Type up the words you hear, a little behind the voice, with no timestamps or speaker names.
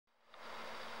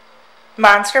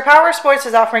Monster Powersports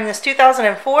is offering this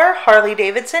 2004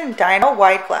 Harley-Davidson Dyna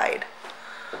Wide Glide.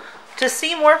 To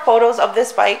see more photos of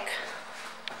this bike,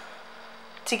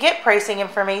 to get pricing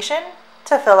information,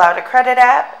 to fill out a credit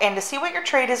app, and to see what your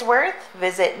trade is worth,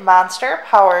 visit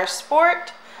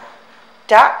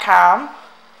monsterpowersport.com.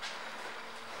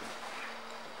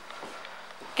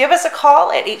 Give us a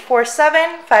call at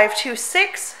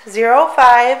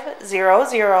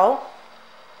 847-526-0500.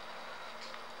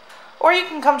 Or you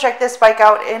can come check this bike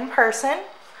out in person.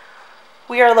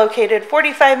 We are located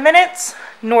 45 minutes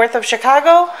north of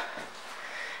Chicago,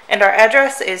 and our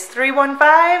address is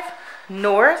 315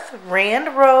 North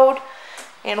Rand Road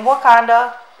in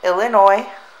Wauconda, Illinois.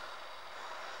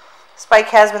 This bike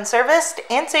has been serviced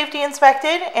and safety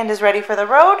inspected and is ready for the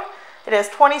road. It has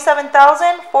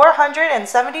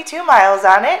 27,472 miles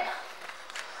on it.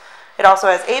 It also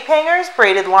has ape hangers,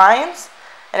 braided lines,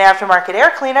 an aftermarket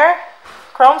air cleaner,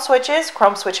 chrome switches,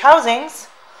 chrome switch housings,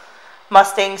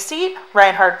 Mustang seat,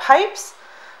 Reinhardt pipes,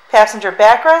 passenger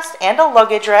backrest, and a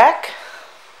luggage rack.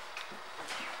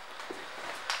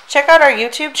 Check out our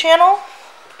YouTube channel,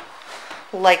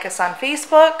 like us on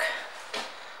Facebook,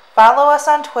 follow us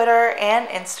on Twitter and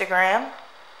Instagram.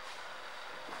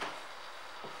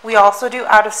 We also do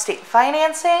out-of-state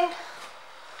financing,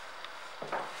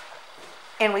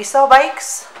 and we sell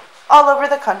bikes all over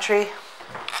the country.